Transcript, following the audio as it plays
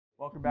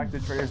Welcome back to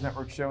the Traders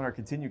Network Show and our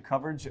continued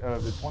coverage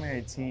of the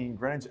 2018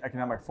 Greenwich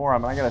Economic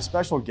Forum. And I got a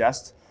special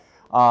guest,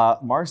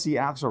 Marcy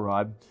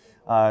Axelrod,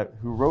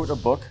 who wrote a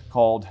book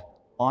called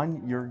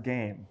On Your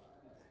Game.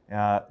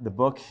 The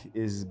book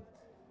is,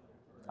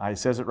 it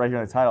says it right here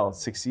in the title,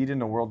 Succeed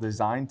in a World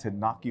Designed to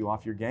Knock You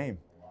Off Your Game.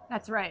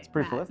 That's right. It's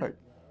pretty prolific.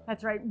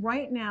 That's right.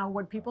 Right now,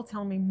 what people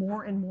tell me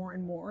more and more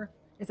and more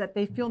is that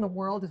they feel the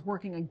world is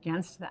working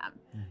against them.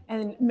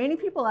 And many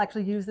people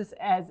actually use this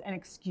as an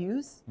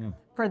excuse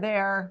for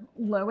their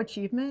low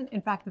achievement.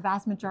 In fact, the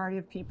vast majority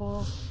of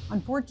people,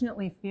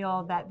 unfortunately,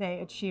 feel that they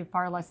achieve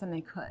far less than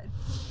they could.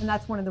 And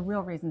that's one of the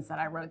real reasons that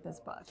I wrote this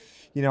book.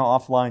 You know,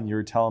 offline, you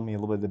were telling me a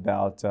little bit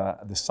about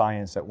the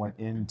science that went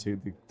into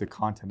the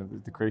content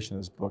of the creation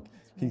of this book.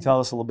 Can you tell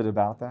us a little bit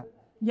about that?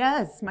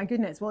 Yes, my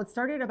goodness. Well, it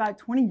started about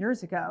 20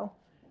 years ago.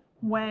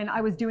 When I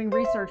was doing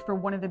research for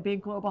one of the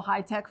big global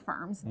high-tech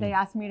firms. They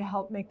asked me to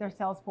help make their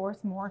sales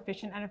force more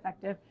efficient and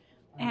effective.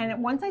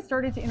 And once I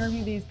started to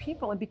interview these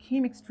people, it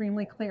became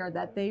extremely clear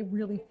that they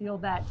really feel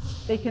that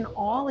they can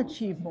all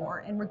achieve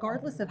more. And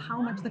regardless of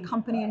how much the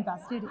company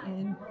invested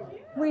in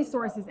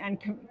resources and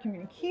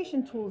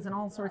communication tools and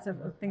all sorts of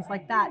things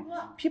like that,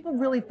 people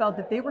really felt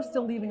that they were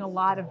still leaving a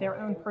lot of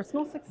their own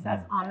personal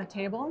success on the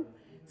table.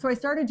 So I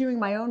started doing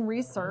my own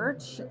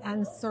research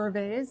and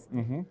surveys,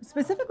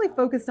 specifically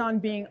focused on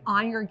being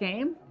on your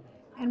game.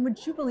 And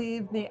would you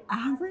believe the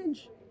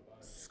average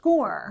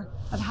score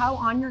of how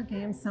on your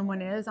game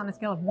someone is on a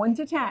scale of 1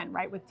 to 10,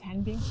 right, with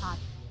 10 being high,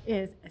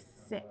 is a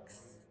 6.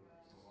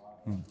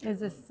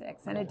 Is a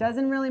 6. And it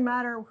doesn't really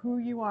matter who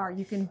you are.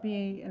 You can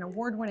be an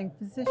award-winning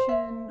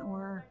physician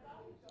or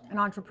an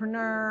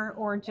entrepreneur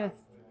or just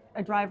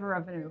a driver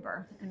of an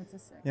Uber, and it's a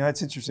 6. You know, that's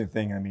an interesting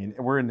thing. I mean,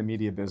 we're in the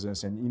media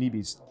business and you need to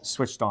be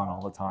switched on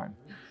all the time.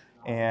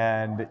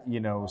 And, you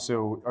know,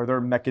 so are there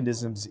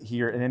mechanisms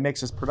here? And it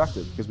makes us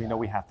productive because we know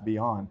we have to be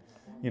on.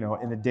 You know,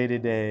 in the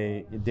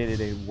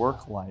day-to-day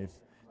work life,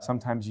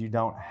 sometimes you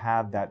don't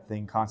have that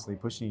thing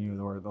constantly pushing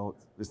you or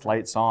this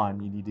light's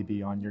on, you need to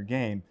be on your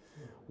game.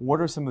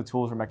 What are some of the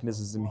tools or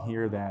mechanisms in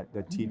here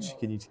that teach?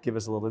 Can you give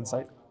us a little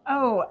insight?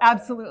 Oh,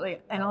 absolutely.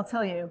 And I'll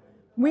tell you,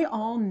 we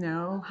all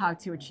know how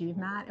to achieve,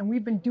 Matt, and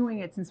we've been doing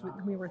it since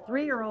we were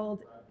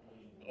 3-year-old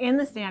in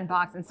the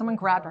sandbox and someone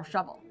grabbed our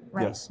shovel,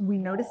 right? Yes. We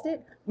noticed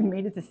it, we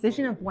made a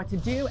decision of what to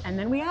do, and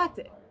then we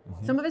acted.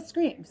 Some of us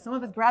screamed, some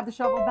of us grabbed the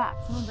shovel back,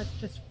 some of us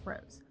just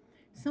froze.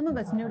 Some of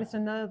us noticed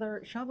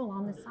another shovel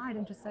on the side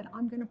and just said,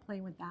 I'm gonna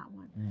play with that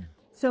one.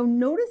 So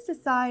notice,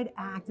 decide,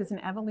 act is an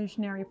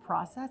evolutionary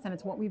process, and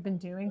it's what we've been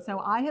doing. So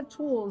I have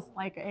tools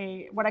like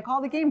what I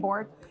call the game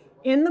board,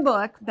 in the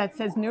book that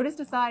says notice,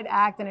 decide,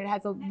 act, and it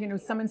has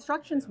some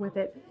instructions with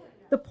it.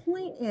 The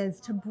point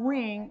is to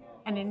bring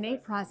an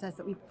innate process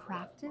that we've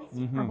practiced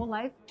our whole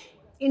life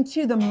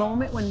into the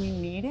moment when we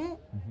need it,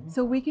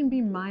 so we can be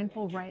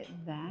mindful right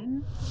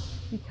then.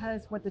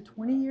 Because what the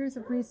 20 years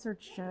of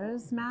research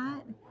shows,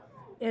 Matt,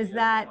 is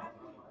that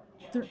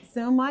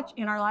so much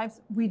in our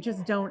lives we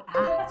just don't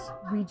act.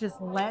 We just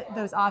let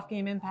those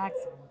off-game impacts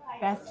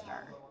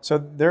fester. So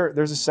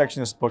there's a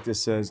section in this book that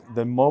says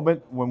the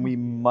moment when we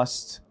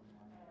must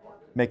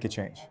make a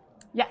change.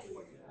 Yes.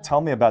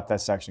 Tell me about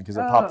that section because it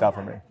popped out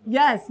for me.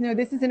 Yes, no,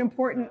 this is an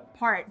important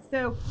part.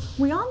 So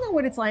we all know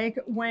what it's like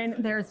when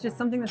there's just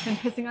something that's been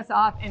pissing us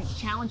off and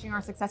challenging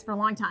our success for a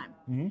long time.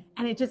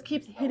 And it just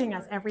keeps hitting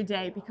us every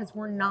day because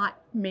we're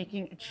not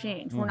making a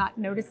change. We're not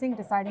noticing,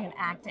 deciding, and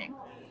acting.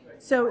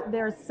 So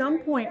there's some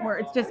point where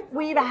it's just,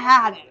 we've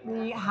had it.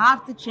 We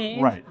have to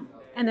change. Right.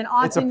 And then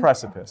often, it's a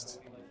precipice.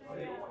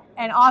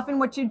 And often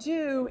what you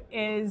do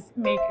is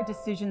make a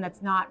decision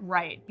that's not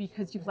right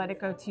because you've let it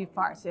go too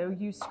far. So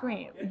you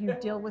scream, you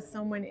deal with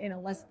someone in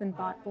a less than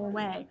thoughtful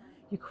way,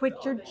 you quit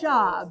your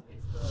job,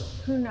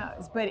 who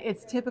knows? But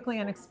it's typically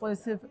an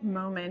explosive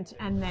moment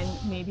and then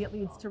maybe it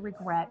leads to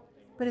regret,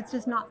 but it's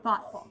just not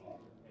thoughtful.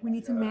 We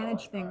need to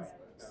manage things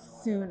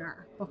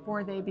sooner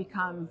before they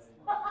become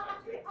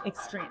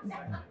extreme.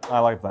 I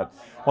like that.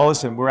 Well,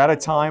 listen, we're out of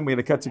time. We had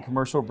to cut to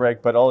commercial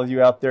break, but all of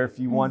you out there, if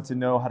you want to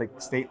know how to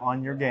stay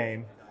on your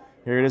game,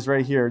 here it is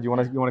right here. Do you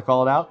want to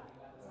call it out?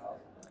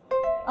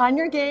 On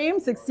your game,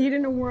 succeed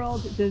in a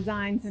world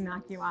designed to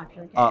knock you off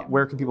your game.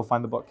 Where can people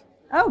find the book?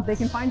 Oh, they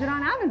can find it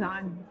on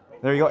Amazon.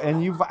 There you go.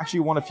 And you've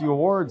actually won a few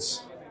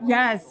awards.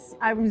 Yes,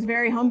 I was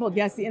very humbled.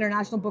 Yes, the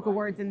International Book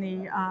Awards and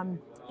the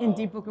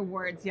Indie Book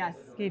Awards, yes,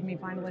 gave me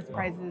finalist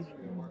prizes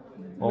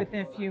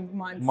within a few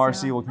months.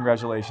 Marcy, well,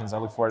 congratulations. I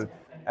look forward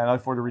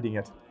to reading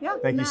it. Yeah,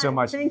 Thank you so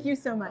much. Thank you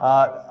so much.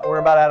 We're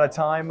about out of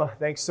time.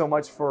 Thanks so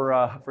much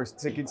for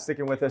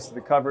sticking with us to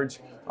the coverage.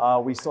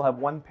 We still have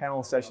one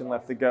panel session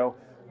left to go,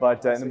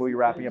 but and then we'll be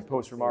wrapping up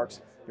post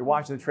remarks. You're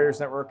watching the Traders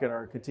Network and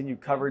our continued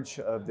coverage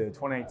of the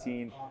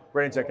 2019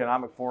 Greenwich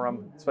Economic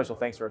Forum. Special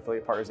thanks to our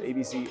affiliate partners,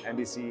 ABC,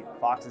 NBC,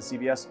 Fox, and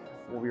CBS.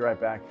 We'll be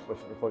right back with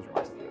the closing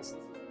remarks of this.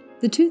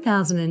 The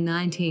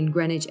 2019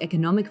 Greenwich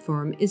Economic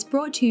Forum is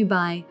brought to you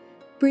by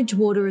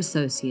Bridgewater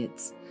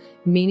Associates.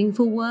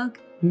 Meaningful work,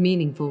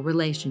 meaningful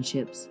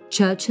relationships.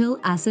 Churchill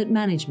Asset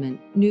Management,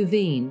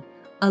 Nuveen.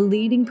 a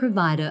leading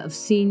provider of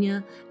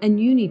senior and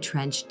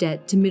unitranche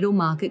debt to middle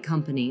market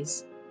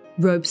companies.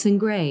 Ropes &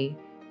 Gray,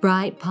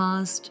 bright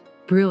past,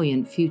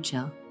 brilliant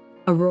future.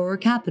 Aurora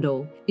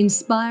Capital,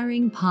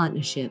 inspiring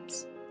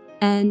partnerships.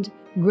 And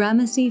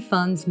Gramercy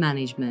Funds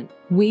Management,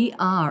 we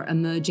are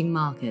emerging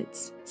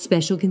markets.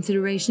 Special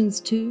considerations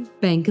to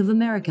Bank of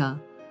America,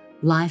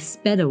 life's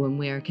better when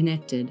we're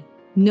connected.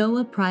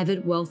 Noah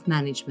Private Wealth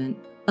Management,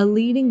 a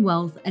leading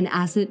wealth and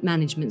asset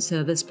management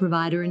service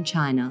provider in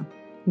China.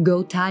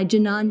 Guotai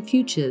Jinan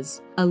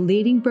Futures, a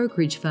leading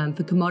brokerage firm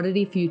for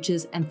commodity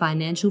futures and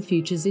financial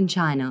futures in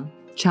China.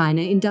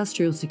 China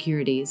Industrial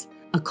Securities,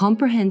 a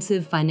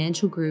comprehensive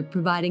financial group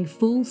providing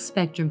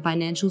full-spectrum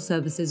financial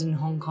services in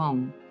Hong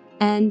Kong.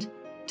 And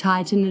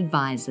Titan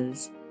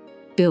Advisors,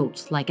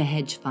 built like a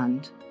hedge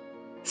fund.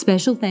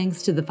 Special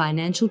thanks to the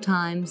Financial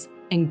Times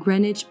and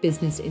Greenwich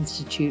Business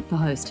Institute for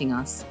hosting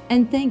us.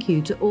 And thank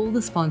you to all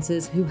the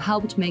sponsors who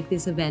helped make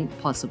this event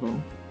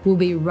possible. We'll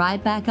be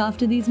right back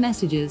after these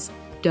messages.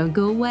 Don't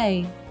go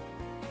away.